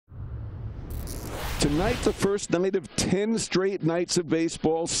Tonight, the first night of 10 straight nights of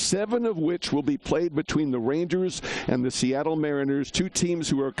baseball, 7 of which will be played between the Rangers and the Seattle Mariners, two teams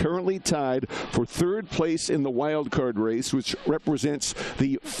who are currently tied for third place in the wild card race, which represents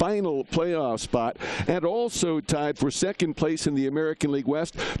the final playoff spot, and also tied for second place in the American League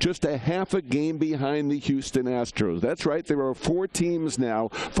West, just a half a game behind the Houston Astros. That's right, there are 4 teams now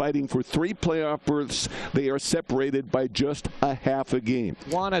fighting for 3 playoff berths. They are separated by just a half a game.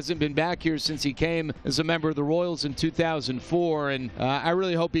 Juan hasn't been back here since he came as a member of the Royals in 2004, and I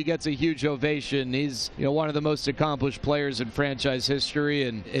really hope he gets a huge ovation. He's one of the most accomplished players in franchise history,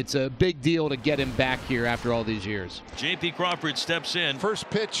 and it's a big deal to get him back here after all these years. J.P. Crawford steps in. First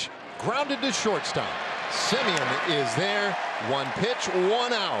pitch grounded to shortstop. Semien is there. 1 pitch,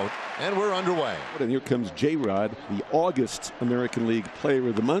 1 out, and we're underway. And here comes J-Rod, the August American League Player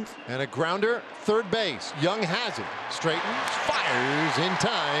of the Month. And a grounder, third base. Young has it. Straightens, fires in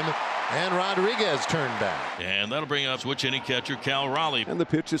time, and Rodriguez turned back. And that'll bring up switch inning catcher Cal Raleigh. And the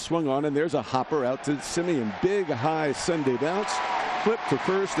pitch is swung on, and there's a hopper out to Semien. Big high Sunday bounce. Flip to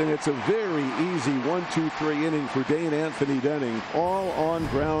first, and it's a very easy 1-2-3 inning for Dane Anthony Dunning, all on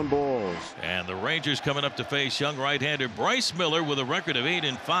ground balls. And the Rangers coming up to face young right-hander Bryce Miller with a record of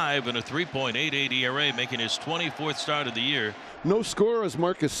 8-5 and a 3.88 ERA, making his 24th start of the year. No score as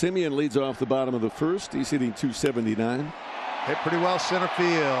Marcus Semien leads off the bottom of the first. He's hitting .279. Hit pretty well center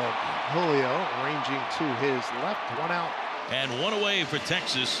field. Julio ranging to his left, 1 out. And 1 away for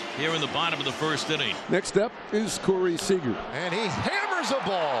Texas here in the bottom of the first inning. Next up is Corey Seager. And he hammers a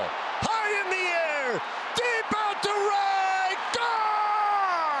ball high in the air, deep out to right,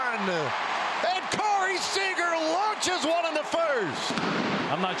 gone! And Corey Seager launches one in the first.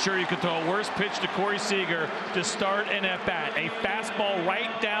 I'm not sure you could throw a worse pitch to Corey Seager to start an at-bat. A fastball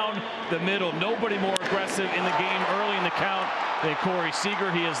right down the middle. Nobody more aggressive in the game early in the count than Corey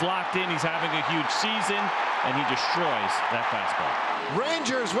Seager. He is locked in. He's having a huge season, and he destroys that fastball.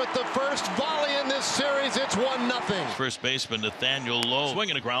 Rangers with the first volley in this series. It's 1-0. First baseman Nathaniel Lowe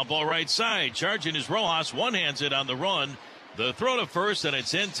swinging a ground ball right side. Charging is Rojas. One-hands it on the run. The throw to first, and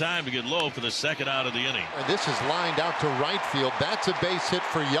it's in time to get Lowe for the second out of the inning. And this is lined out to right field. That's a base hit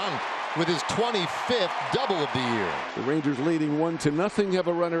for Young with his 25th double of the year. The Rangers leading 1-0, have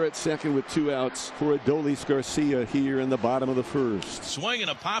a runner at second with 2 outs for Adolis Garcia here in the bottom of the first. Swinging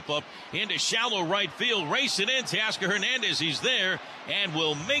a pop-up into shallow right field, racing in Teoscar Hernandez. He's there and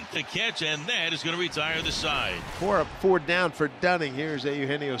will make the catch, and that is going to retire the side. 4 up, 4 down for Dunning. Here's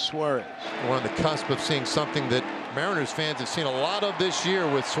Eugenio Suarez. We're on the cusp of seeing something that Mariners fans have seen a lot of this year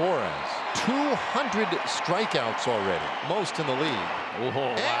with Suarez. 200 strikeouts already, most in the league. Oh,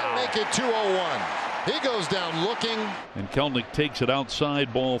 wow. And make it 2-0-1. He goes down looking. And Kelenic takes it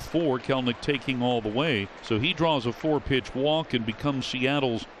outside, ball 4. Kelenic taking all the way. So he draws a 4-pitch walk and becomes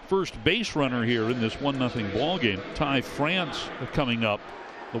Seattle's first base runner here in this 1-0 ball game. Ty France coming up.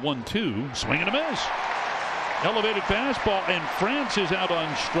 The 1-2, swing and a miss. Elevated fastball, and France is out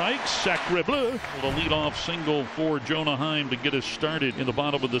on strikes. Sacre bleu. The leadoff single for Jonah Heim to get us started in the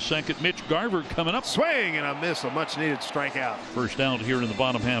bottom of the second. Mitch Garver coming up. Swing and a miss, a much needed strikeout. First out here in the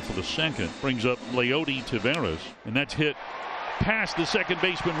bottom half of the second. Brings up Leody Taveras, and that's hit past the second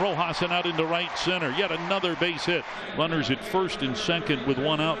baseman Rojas and out into right center. Yet another base hit. Runners at first and second with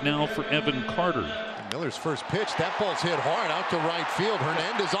 1 out now for Evan Carter. Miller's first pitch, that ball's hit hard out to right field.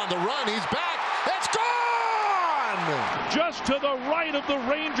 Hernandez on the run. He's back. It's gone! Just to the right of the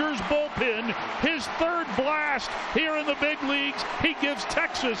Rangers bullpen, his 3rd blast here in the big leagues. He gives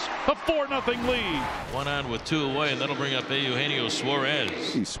Texas a 4-0 lead. 1 on with 2 away, and that'll bring up Eugenio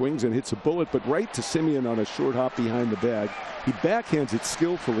Suarez. He swings and hits a bullet, but right to Semien on a short hop behind the bag. He backhands it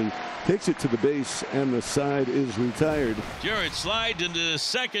skillfully, takes it to the base, and the side is retired. Jarrett slides into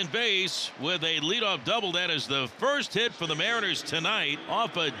second base with a leadoff double. That is the first hit for the Mariners tonight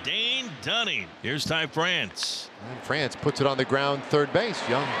off of Dane Dunning. Here's Ty France. And France puts it on the ground, third base.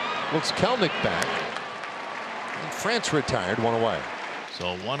 Young looks Kelenic back. And France retired, 1 away.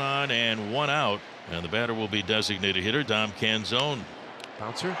 So 1 on and 1 out. And the batter will be designated hitter Dom Canzone.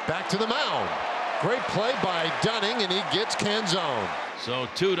 Bouncer back to the mound. Great play by Dunning, and he gets Canzone. So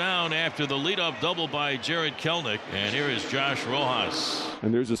 2 down after the leadoff double by Jarred Kelenic. And here is Josh Rojas.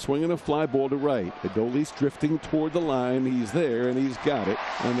 And there's a swing and a fly ball to right. Adolis drifting toward the line. He's there, and he's got it.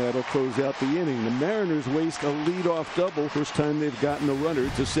 And that'll close out the inning. The Mariners waste a leadoff double. First time they've gotten a runner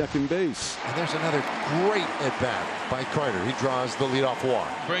to second base. And there's another great at-bat by Carter. He draws the leadoff walk.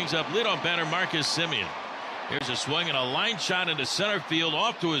 Brings up leadoff batter Marcus Semien. Here's a swing and a line shot into center field.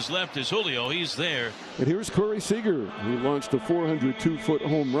 Off to his left is Julio. He's there. And here's Corey Seager, who launched a 402-foot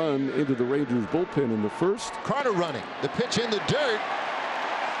home run into the Rangers bullpen in the first. Carter running. The pitch in the dirt.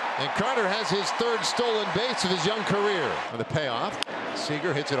 And Carter has his third stolen base of his young career. On the payoff,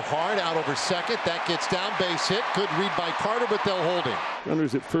 Seager hits it hard out over second. That gets down, base hit. Good read by Carter, but they'll hold him.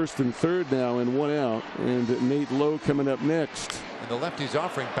 Runners at first and third now and one out. And Nate Lowe coming up next. And the lefty's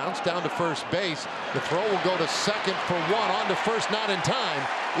offering, bounce down to first base. The throw will go to second for one, on to first, not in time.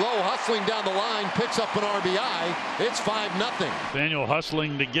 Lowe hustling down the line, picks up an RBI. It's 5-0. Daniel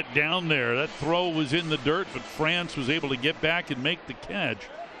hustling to get down there. That throw was in the dirt, but France was able to get back and make the catch.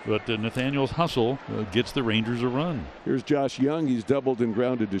 But Nathaniel's hustle gets the Rangers a run. Here's Josh Young. He's doubled and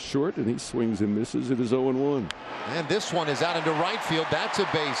grounded to short, and he swings and misses. It is 0-1. And this one is out into right field. That's a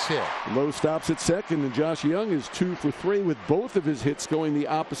base hit. Lowe stops at second, and Josh Young is 2 for 3 with both of his hits going the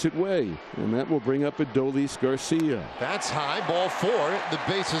opposite way. And that will bring up Adolis Garcia. That's high, ball 4. The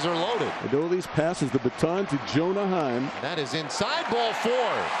bases are loaded. Adolis passes the baton to Jonah Heim. That is inside, ball 4.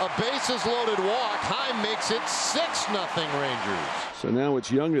 A bases loaded walk. Heim makes it 6-0 Rangers. So now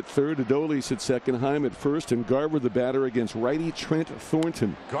it's Young at third, Adolis at second, Heim at first, and Garver the batter against righty Trent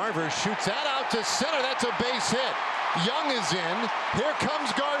Thornton. Garver shoots that out to center. That's a base hit. Young is in. Here comes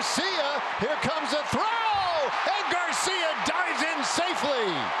Garcia. Here comes a throw. And Garcia dives in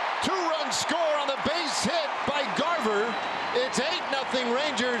safely. 2-run score on the base hit by Garver. It's 8-0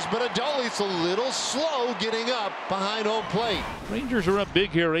 Rangers, but Adolis a little slow getting up behind home plate. Rangers are up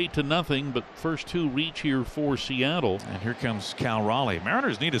big here, 8-0, but first two reach here for Seattle. And here comes Cal Raleigh.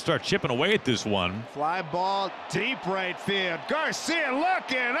 Mariners need to start chipping away at this one. Fly ball deep right field. Garcia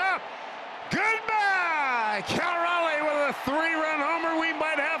looking up. Goodbye! Cal Raleigh with a 3-run homer. We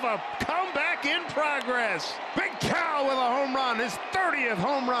might have a comeback in progress. Big Cal with a home run, his 30th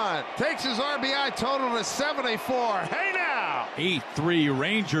home run. Takes his RBI total to 74. Hey now! 8-3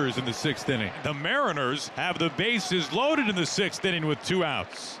 Rangers in the 6th inning. The Mariners have the bases loaded in the 6th inning with 2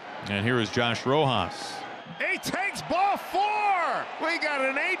 outs. And here is Josh Rojas. He takes ball 4. We got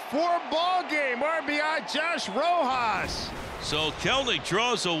an 8-4 ball game. RBI Josh Rojas. So Kelnick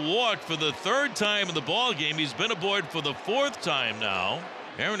draws a walk for the 3rd time in the ball game. He's been aboard for the 4th time now.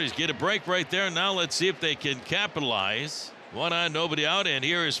 Mariners get a break right there. Now let's see if they can capitalize. 1 on, nobody out, and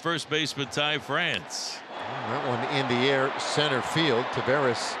here is first baseman Ty France. That one in the air, center field.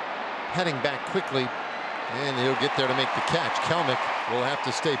 Taveras heading back quickly, and he'll get there to make the catch. Kelnick will have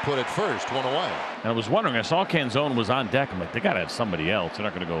to stay put at first, 1 away. I was wondering, I saw Canzone was on deck. I'm like, they got to have somebody else. They're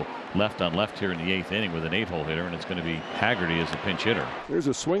not going to go left on left here in the 8th inning with an 8-hole hitter, and it's going to be Haggerty as a pinch hitter. There's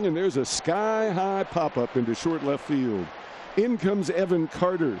a swing, and there's a sky-high pop-up into short left field. In comes Evan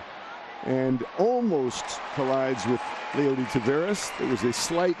Carter, and almost collides with Leody Taveras. There was a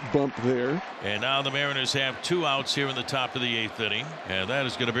slight bump there. And now the Mariners have 2 outs here in the top of the 8th inning. And that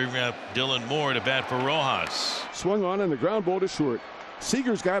is going to bring up Dylan Moore to bat for Rojas. Swung on and the ground ball to short.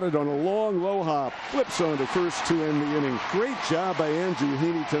 Seager's got it on a long low hop. Flips on to first to end the inning. Great job by Andrew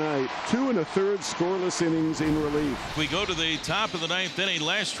Heaney tonight. 2 1/3 scoreless innings in relief. We go to the top of the 9th inning.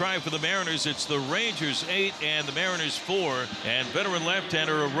 Last try for the Mariners. It's the Rangers 8 and the Mariners 4. And veteran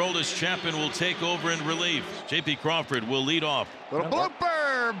left-hander Aroldis Chapman will take over in relief. J.P. Crawford will lead off. Little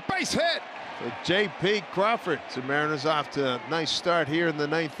blooper, base hit. J.P. Crawford. The Mariners off to a nice start here in the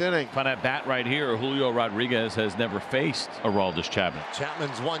 9th inning. On that bat right here, Julio Rodriguez has never faced Aroldis Chapman.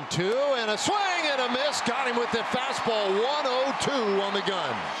 Chapman's 1-2 and a swing and a miss. Got him with the fastball. 1-0-2 on the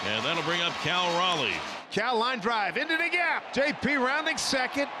gun. And that'll bring up Cal Raleigh. Cal line drive into the gap. J.P. rounding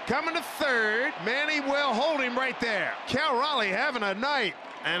second, coming to third. Manny will hold him right there. Cal Raleigh having a night.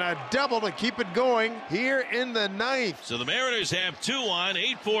 And a double to keep it going here in the 9th. So the Mariners have 2 on,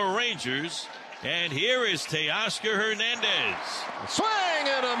 8-4 Rangers. And here is Teoscar Hernandez. Swing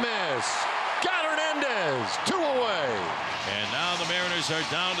and a miss. Got Hernandez. 2 away. And now the Mariners are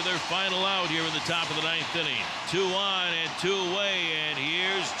down to their final out here in the top of the 9th inning. 2 on and 2 away. And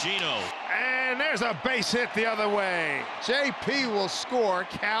here's Gino. And there's a base hit the other way. J.P. will score.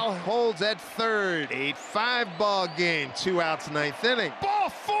 Cal holds at third. 8-5 ball game. 2 outs, 9th inning. Ball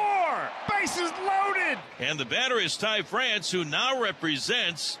 4. Bases loaded. And the batter is Ty France, who now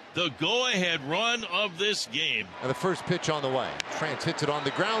represents the go-ahead run of this game. And the first pitch on the way. France hits it on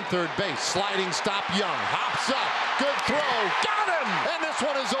the ground, third base. Sliding stop, Young. Hops up. Good throw. Got him. And this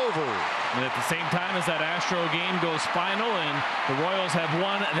one is over. And at the same time as that Astro game goes final and the Royals have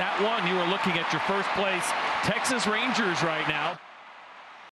won that one, you are looking at your first place Texas Rangers right now.